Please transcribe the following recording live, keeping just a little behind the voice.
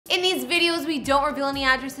videos, we don't reveal any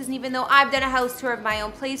addresses, and even though I've done a house tour of my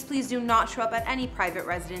own place, please do not show up at any private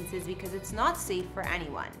residences because it's not safe for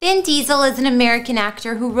anyone. Vin Diesel is an American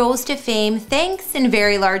actor who rose to fame thanks in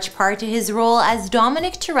very large part to his role as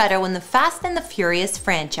Dominic Toretto in the Fast and the Furious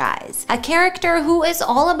franchise. A character who is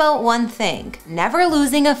all about one thing: never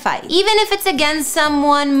losing a fight, even if it's against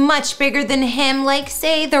someone much bigger than him, like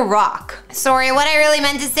say The Rock. Sorry, what I really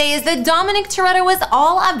meant to say is that Dominic Toretto was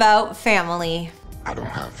all about family. I don't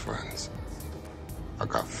have friends. I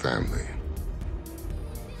got family.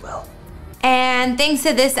 Well. And thanks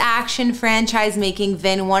to this action franchise making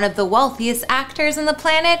Vin one of the wealthiest actors on the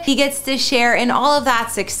planet, he gets to share in all of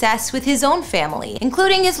that success with his own family,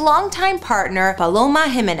 including his longtime partner, Paloma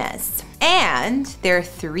Jimenez, and their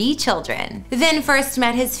 3 children. Vin first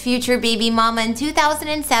met his future baby mama in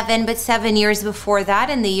 2007, but 7 years before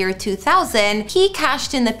that, in the year 2000, he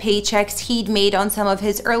cashed in the paychecks he'd made on some of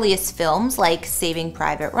his earliest films like Saving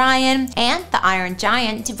Private Ryan and The Iron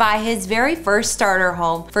Giant to buy his very first starter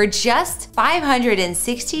home for just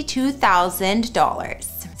 $562,000.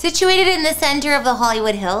 Situated in the center of the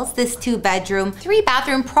Hollywood Hills, this 2-bedroom,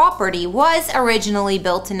 3-bathroom property was originally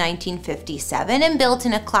built in 1957 and built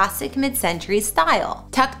in a classic mid-century style.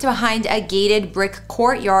 Tucked behind a gated brick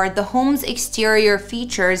courtyard, the home's exterior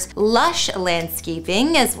features lush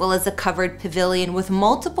landscaping as well as a covered pavilion with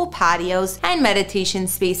multiple patios and meditation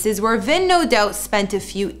spaces where Vin no doubt spent a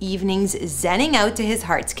few evenings zenning out to his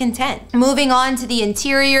heart's content. Moving on to the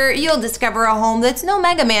interior, you'll discover a home that's no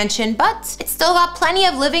mega mansion, but it's still got plenty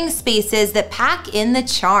of living spaces that pack in the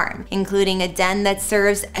charm, including a den that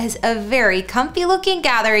serves as a very comfy looking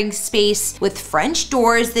gathering space with French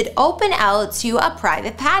doors that open out to a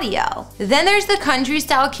private patio. Then there's the country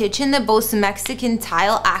style kitchen that boasts Mexican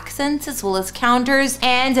tile accents as well as counters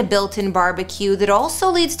and a built-in barbecue that also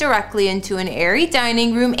leads directly into an airy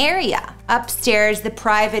dining room area. Upstairs, the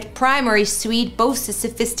private primary suite boasts a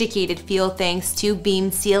sophisticated feel thanks to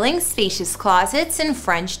beamed ceilings, spacious closets, and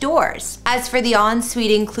French doors. As for the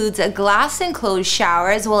ensuite, includes a glass-enclosed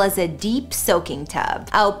shower as well as a deep soaking tub.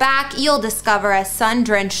 Out back, you'll discover a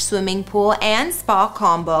sun-drenched swimming pool and spa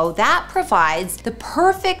combo that provides the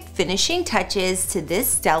perfect finishing touches to this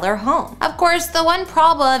stellar home. Of course, the one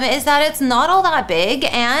problem is that it's not all that big,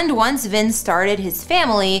 and once Vin started his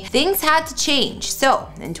family, things had to change. So,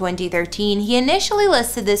 in 2013, he initially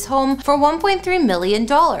listed this home for $1.3 million.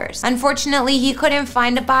 Unfortunately, he couldn't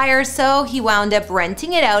find a buyer, so he wound up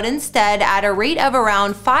renting it out instead at a rate of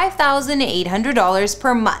around $5,800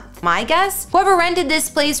 per month. My guess? Whoever rented this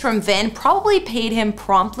place from Vin probably paid him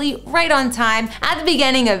promptly right on time at the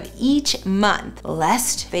beginning of each month,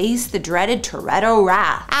 lest face the dreaded Toretto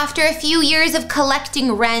wrath. After a few years of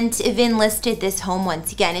collecting rent, Vin listed this home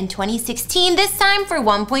once again in 2016, this time for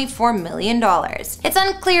 $1.4 million. It's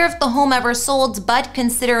unclear if the home ever sold, but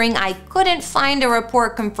considering I couldn't find a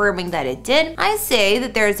report confirming that it did, I say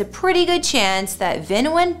that there's a pretty good chance that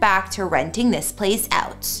Vin went back to renting this place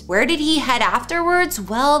out. Where did he head afterwards?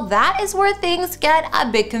 Well, that is where things get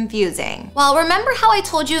a bit confusing. Well, remember how I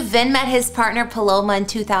told you Vin met his partner Paloma in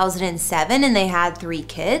 2007 and they had 3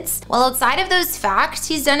 kids? Well, outside of those facts,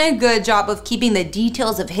 he's done a good job of keeping the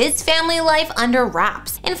details of his family life under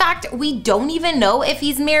wraps. In fact, we don't even know if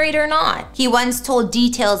he's married or not. He once told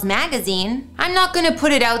Details magazine, "I'm not gonna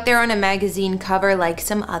put it out there on a magazine cover like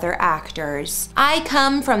some other actors. I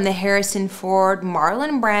come from the Harrison Ford,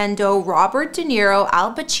 Marlon Brando, Robert De Niro,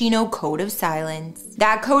 Al Pacino code of silence."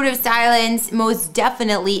 That code of silence most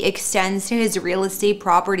definitely extends to his real estate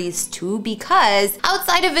properties too, because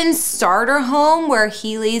outside of Vin's starter home where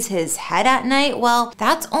he lays his head at night, well,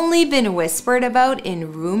 that's only been whispered about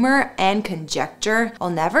in rumor and conjecture while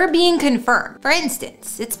never being confirmed. For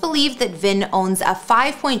instance, it's believed that Vin owns a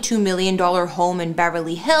 $5.2 million home in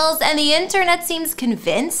Beverly Hills, and the internet seems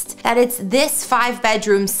convinced that it's this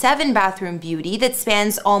 5-bedroom, 7-bathroom beauty that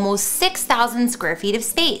spans almost 6,000 square feet of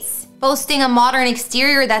space. Boasting a modern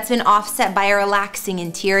exterior that's been offset by a relaxing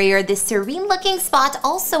interior, this serene-looking spot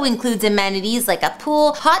also includes amenities like a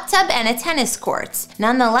pool, hot tub, and a tennis court.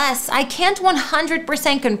 Nonetheless, I can't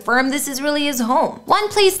 100% confirm this is really his home. One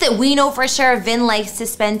place that we know for sure Vin likes to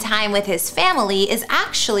spend time with his family is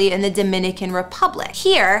actually in the Dominican Republic.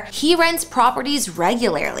 Here, he rents properties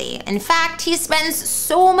regularly. In fact, he spends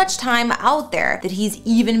so much time out there that he's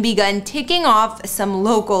even begun ticking off some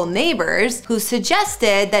local neighbors who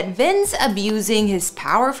suggested that Vin Vin's abusing his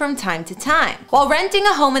power from time to time. While renting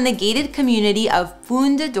a home in the gated community of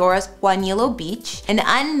Fundadoras, Juanillo Beach, an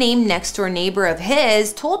unnamed next-door neighbor of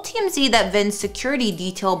his told TMZ that Vin's security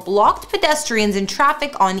detail blocked pedestrians and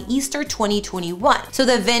traffic on Easter 2021 so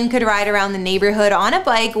that Vin could ride around the neighborhood on a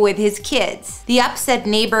bike with his kids. The upset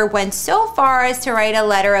neighbor went so far as to write a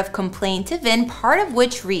letter of complaint to Vin, part of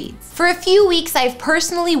which reads, "For a few weeks I've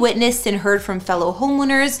personally witnessed and heard from fellow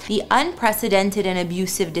homeowners the unprecedented and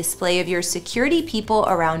abusive display of your security people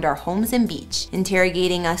around our homes and beach,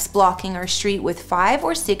 interrogating us, blocking our street with 5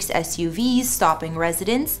 or 6 SUVs, stopping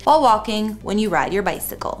residents while walking when you ride your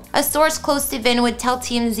bicycle." A source close to Vin would tell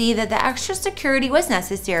TMZ that the extra security was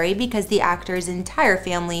necessary because the actor's entire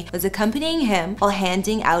family was accompanying him while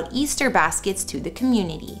handing out Easter baskets to the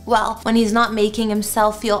community. Well, when he's not making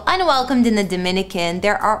himself feel unwelcomed in the Dominican,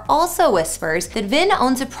 there are also whispers that Vin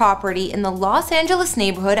owns a property in the Los Angeles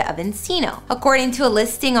neighborhood of Encino. According to a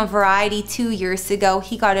listing on Variety 2 years ago,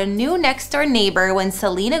 he got a new next-door neighbor when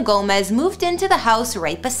Selena Gomez moved into the house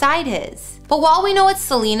right beside his. But while we know what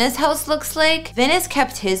Selena's house looks like, Vin has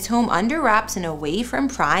kept his home under wraps and away from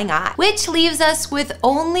prying eyes. Which leaves us with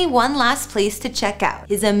only one last place to check out,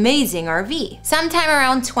 his amazing RV. Sometime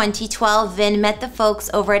around 2012, Vin met the folks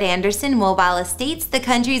over at Anderson Mobile Estates, the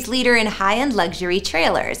country's leader in high-end luxury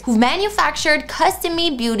trailers, who've manufactured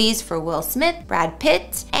custom-made beauties for Will Smith, Brad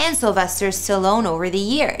Pitt, and Sylvester Stallone over the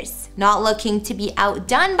years. Not looking to be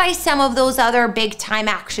outdone by some of those other big-time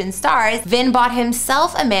action stars, Vin bought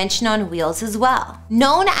himself a mansion on wheels as well.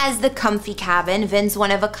 Known as the Comfy Cabin, Vin's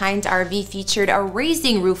one-of-a-kind RV featured a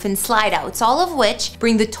raising roof and slide-outs, all of which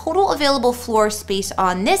bring the total available floor space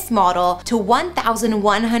on this model to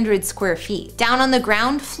 1,100 square feet. Down on the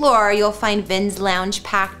ground floor, you'll find Vin's lounge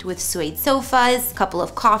packed with suede sofas, a couple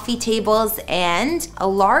of coffee tables, and a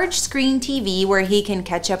large screen TV where he can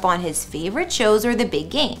catch up on his favorite shows or the big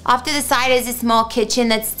game. Off to the side is a small kitchen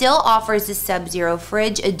that still offers a sub-zero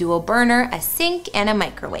fridge, a dual burner, a sink, and a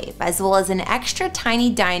microwave, as well as an extra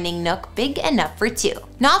tiny dining nook big enough for 2.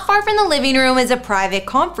 Not far from the living room is a private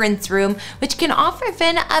conference room, which can offer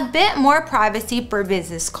Vin a bit more privacy for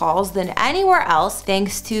business calls than anywhere else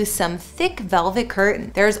thanks to some thick velvet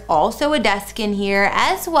curtains. There's also a desk in here,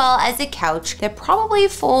 as well as a couch that probably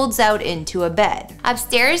folds out into a bed.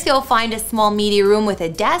 Upstairs, you'll find a small media room with a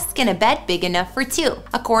desk and a bed big enough for 2.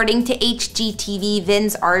 According to HGTV,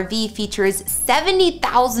 Vin's RV features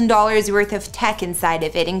 $70,000 worth of tech inside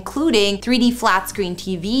of it, including 3D flat screen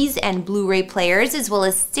TVs and Blu-ray players, as well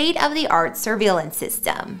as state-of-the-art surveillance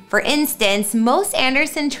system. For instance, most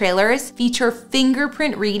Anderson trailers feature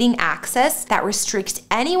fingerprint reading access that restricts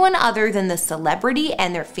anyone other than the celebrity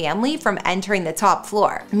and their family from entering the top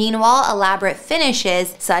floor. Meanwhile, elaborate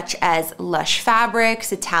finishes such as lush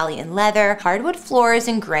fabrics, Italian leather, hardwood floors,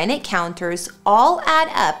 and granite counters all add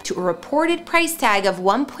up to a reported price tag of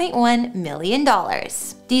 $1.1 million.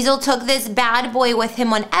 Diesel took this bad boy with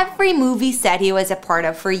him on every movie set he was a part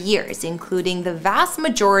of for years, including the vast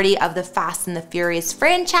majority of the Fast and the Furious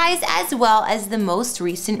franchise, as well as the most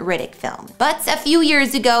recent Riddick film. But a few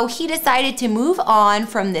years ago, he decided to move on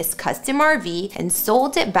from this custom RV and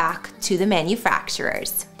sold it back to the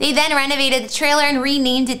manufacturers. They then renovated the trailer and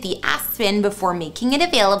renamed it the Aspen before making it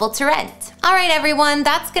available to rent. Alright everyone,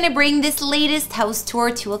 that's gonna bring this latest house tour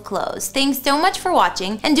to a close. Thanks so much for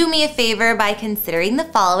watching, and do me a favor by considering the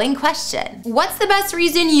following question. What's the best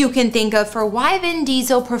reason you can think of for why Vin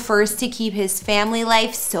Diesel prefers to keep his family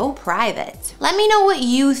life so private? Let me know what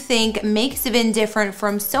you think makes Vin different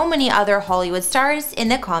from so many other Hollywood stars in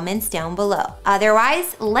the comments down below.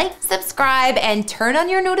 Otherwise, like, subscribe, and turn on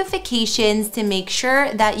your notifications to make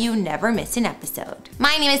sure that you never miss an episode.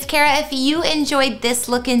 My name is Kara. If you enjoyed this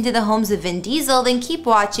look into the homes of Vin Diesel, then keep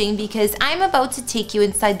watching because I'm about to take you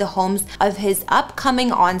inside the homes of his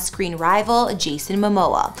upcoming on-screen rival, Jason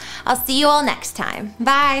Momoa. I'll see you all next time.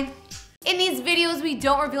 Bye! In these videos, we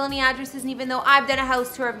don't reveal any addresses, and even though I've done a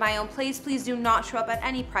house tour of my own place, please do not show up at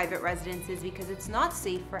any private residences because it's not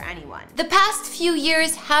safe for anyone. The past few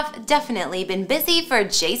years have definitely been busy for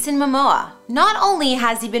Jason Momoa. Not only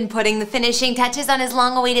has he been putting the finishing touches on his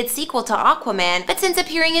long-awaited sequel to Aquaman, but since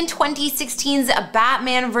appearing in 2016's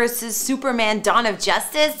Batman vs. Superman: Dawn of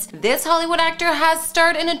Justice, this Hollywood actor has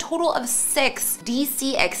starred in a total of 6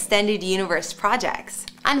 DC Extended Universe projects.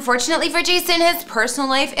 Unfortunately for Jason, his personal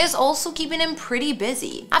life is also keeping him pretty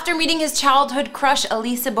busy. After meeting his childhood crush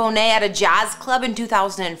Elisa Bonet at a jazz club in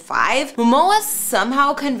 2005, Momoa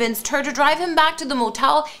somehow convinced her to drive him back to the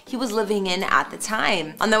motel he was living in at the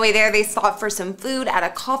time. On the way there, they stopped for some food at a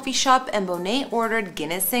coffee shop and Bonet ordered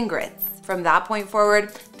Guinness and grits. from that point forward,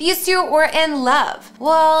 these two were in love.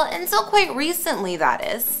 Well, until quite recently,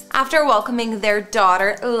 that is. After welcoming their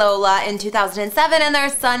daughter, Lola, in 2007 and their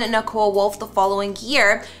son, Nicole Wolf, the following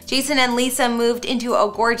year, Jason and Lisa moved into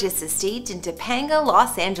a gorgeous estate in Topanga,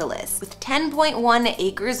 Los Angeles, with 10.1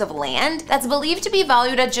 acres of land that's believed to be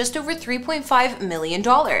valued at just over $3.5 million.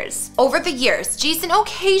 Over the years, Jason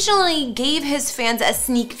occasionally gave his fans a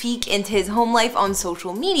sneak peek into his home life on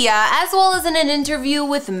social media, as well as in an interview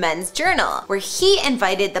with Men's Journal, where he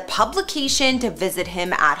invited the publication to visit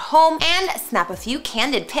him at home and snap a few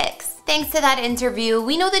candid pics. Thanks to that interview,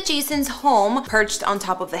 we know that Jason's home, perched on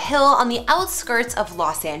top of the hill on the outskirts of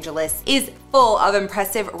Los Angeles, is full of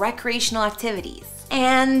impressive recreational activities.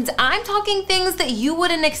 And I'm talking things that you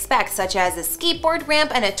wouldn't expect, such as a skateboard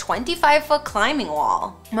ramp and a 25-foot climbing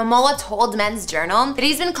wall. Momoa told Men's Journal that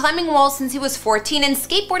he's been climbing walls since he was 14 and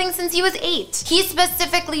skateboarding since he was 8. He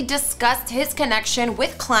specifically discussed his connection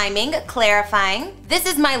with climbing, clarifying, "This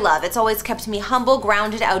is my love. It's always kept me humble,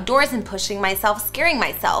 grounded outdoors and pushing myself, scaring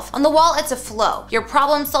myself. On the wall, it's a flow. You're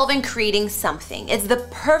problem solving, creating something. It's the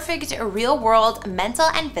perfect real-world mental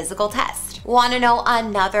and physical test." Want to know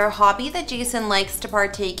another hobby that Jason likes to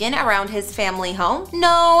partake in around his family home?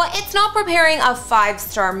 No, it's not preparing a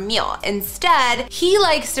 5-star meal. Instead, he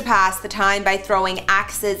likes to pass the time by throwing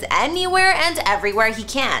axes anywhere and everywhere he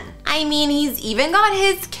can. I mean, he's even got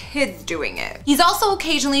his kids doing it. He's also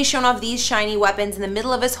occasionally shown off these shiny weapons in the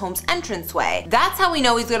middle of his home's entranceway. That's how we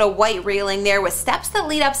know he's got a white railing there with steps that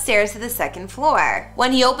lead upstairs to the 2nd floor.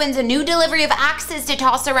 When he opens a new delivery of axes to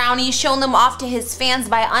toss around, he's shown them off to his fans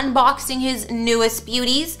by unboxing his newest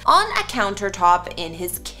beauties on a countertop in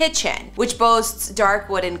his kitchen, which boasts dark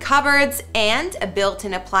wooden cupboards and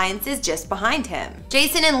built-in appliances just behind him.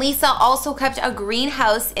 Jason and Lisa also kept a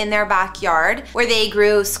greenhouse in their backyard where they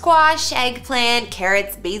grew squash, eggplant,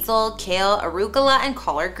 carrots, basil, kale, arugula, and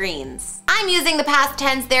collard greens. I'm using the past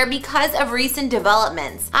tense there because of recent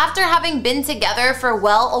developments. After having been together for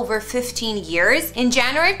well over 15 years, in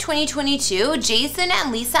January 2022, Jason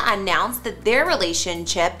and Lisa announced that their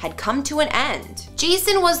relationship had come to an end.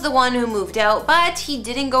 Jason was the one who moved out, but he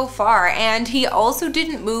didn't go far, and he also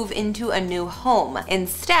didn't move into a new home.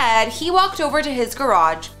 Instead, he walked over to his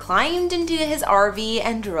garage, climbed into his RV,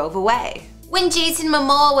 and drove away. When Jason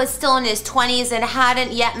Momoa was still in his 20s and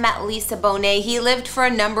hadn't yet met Lisa Bonet, he lived for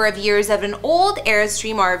a number of years at an old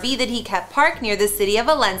Airstream RV that he kept parked near the city of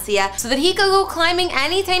Valencia so that he could go climbing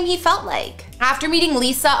anytime he felt like. After meeting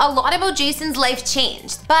Lisa, a lot about Jason's life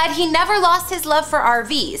changed, but he never lost his love for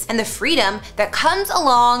RVs and the freedom that comes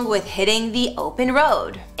along with hitting the open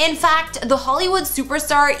road. In fact, the Hollywood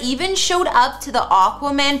superstar even showed up to the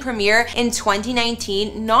Aquaman premiere in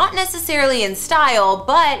 2019, not necessarily in style,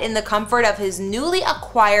 but in the comfort of his newly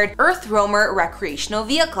acquired Earth Roamer recreational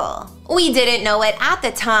vehicle. We didn't know it at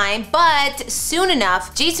the time, but soon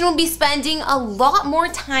enough, Jason will be spending a lot more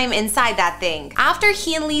time inside that thing. After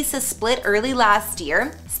he and Lisa split early last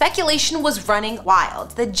year, speculation was running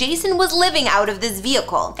wild that Jason was living out of this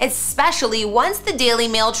vehicle, especially once the Daily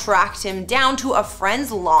Mail tracked him down to a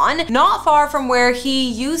friend's lawn not far from where he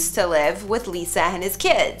used to live with Lisa and his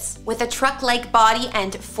kids. With a truck-like body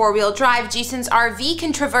and 4-wheel drive, Jason's RV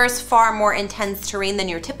can traverse far more intense terrain than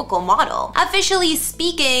your typical model. Officially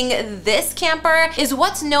speaking, this camper is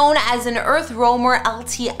what's known as an Earth Roamer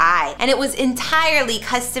LTI, and it was entirely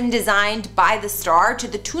custom designed by the star to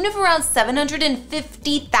the tune of around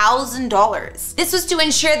 $750,000. This was to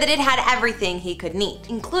ensure that it had everything he could need,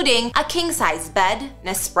 including a king-size bed, an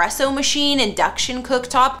espresso machine, induction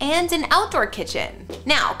cooktop, and an outdoor kitchen.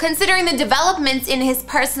 Now, considering the developments in his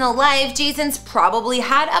personal life, Jason's probably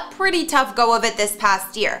had a pretty tough go of it this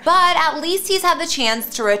past year, but at least he's had the chance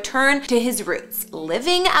to return to his roots,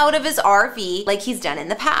 living out of his RV like he's done in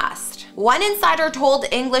the past. One insider told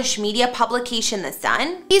English media publication The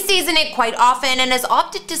Sun he stays in it quite often and has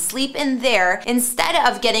opted to sleep in there instead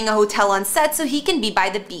of getting a hotel on set so he can be by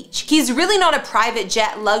the beach. He's really not a private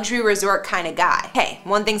jet luxury resort kind of guy. Hey,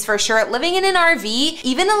 one thing's for sure, living in an RV,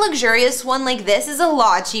 even a luxurious one like this, is a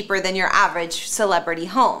lot cheaper than your average celebrity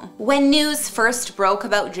home. When news first broke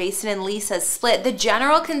about Jason and Lisa's split, the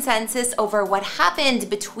general consensus over what happened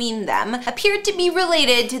between them appeared to be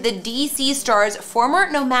related to the DC star's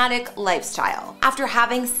former nomadic lifestyle. After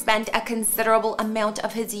having spent a considerable amount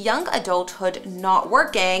of his young adulthood not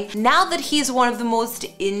working, now that he's one of the most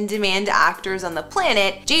in-demand actors on the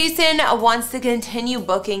planet, Jason wants to continue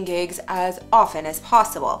booking gigs as often as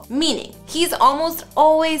possible, meaning he's almost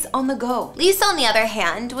always on the go. Lisa, on the other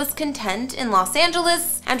hand, was content in Los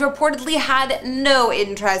Angeles and reportedly had no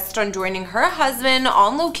interest on joining her husband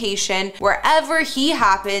on location wherever he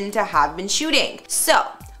happened to have been shooting. So,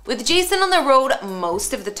 With Jason on the road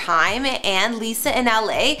most of the time and Lisa in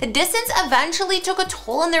LA, the distance eventually took a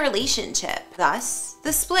toll on their relationship. Thus,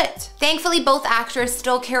 the split. Thankfully, both actors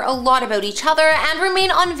still care a lot about each other and remain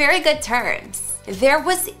on very good terms. There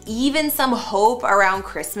was even some hope around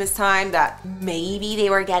Christmas time that maybe they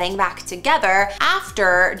were getting back together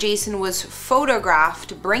after Jason was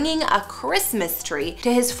photographed bringing a Christmas tree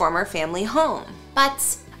to his former family home.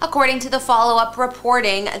 But according to the follow-up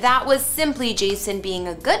reporting, that was simply Jason being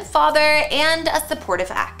a good father and a supportive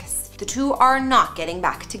ex. The two are not getting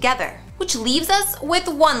back together. Which leaves us with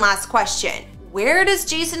one last question. Where does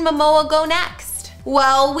Jason Momoa go next?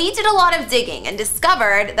 Well, we did a lot of digging and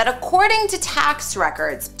discovered that according to tax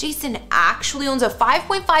records, Jason actually owns a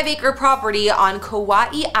 5.5-acre property on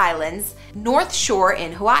Kauai Islands, North Shore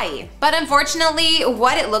in Hawaii. But unfortunately,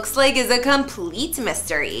 what it looks like is a complete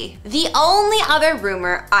mystery. The only other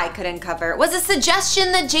rumor I could uncover was a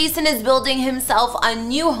suggestion that Jason is building himself a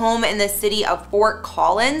new home in the city of Fort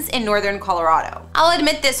Collins in northern Colorado. I'll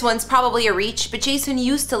admit this one's probably a reach, but Jason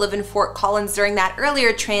used to live in Fort Collins during that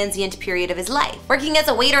earlier transient period of his life, working as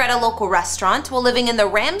a waiter at a local restaurant while living in the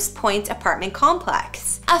Rams Point apartment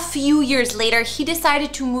complex. A few years later, he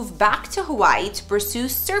decided to move back to Hawaii to pursue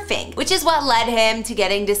surfing, which is what led him to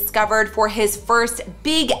getting discovered for his first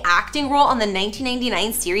big acting role on the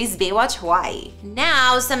 1999 series Baywatch Hawaii.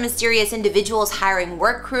 Now, some mysterious individuals hiring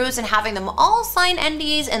work crews and having them all sign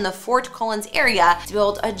NDAs in the Fort Collins area to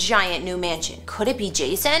build a giant new mansion. Could it be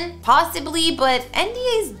Jason? Possibly, but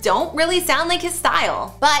NDAs don't really sound like his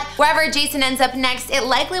style. But wherever Jason ends up next, it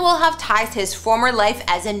likely will have ties to his former life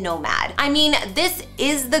as a nomad. I mean, this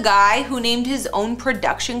is the guy who named his own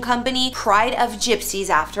production company Pride of Gypsies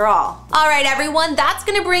after all. Alright everyone, that's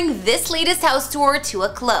gonna bring this latest house tour to a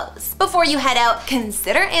close. Before you head out,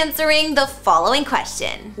 consider answering the following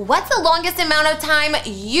question. What's the longest amount of time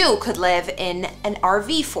you could live in an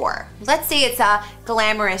RV for? Let's say it's a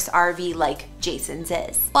glamorous RV like Jason's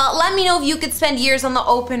is. Well, let me know if you could spend years on the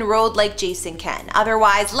open road like Jason can.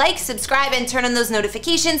 Otherwise, like, subscribe, and turn on those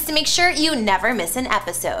notifications to make sure you never miss an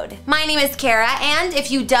episode. My name is Kara, and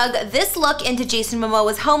if you dug this look into Jason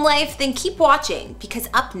Momoa's home life, then keep watching, because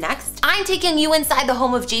up next, I'm taking you inside the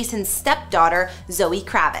home of Jason's stepdaughter, Zoe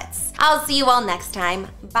Kravitz. I'll see you all next time.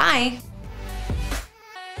 Bye!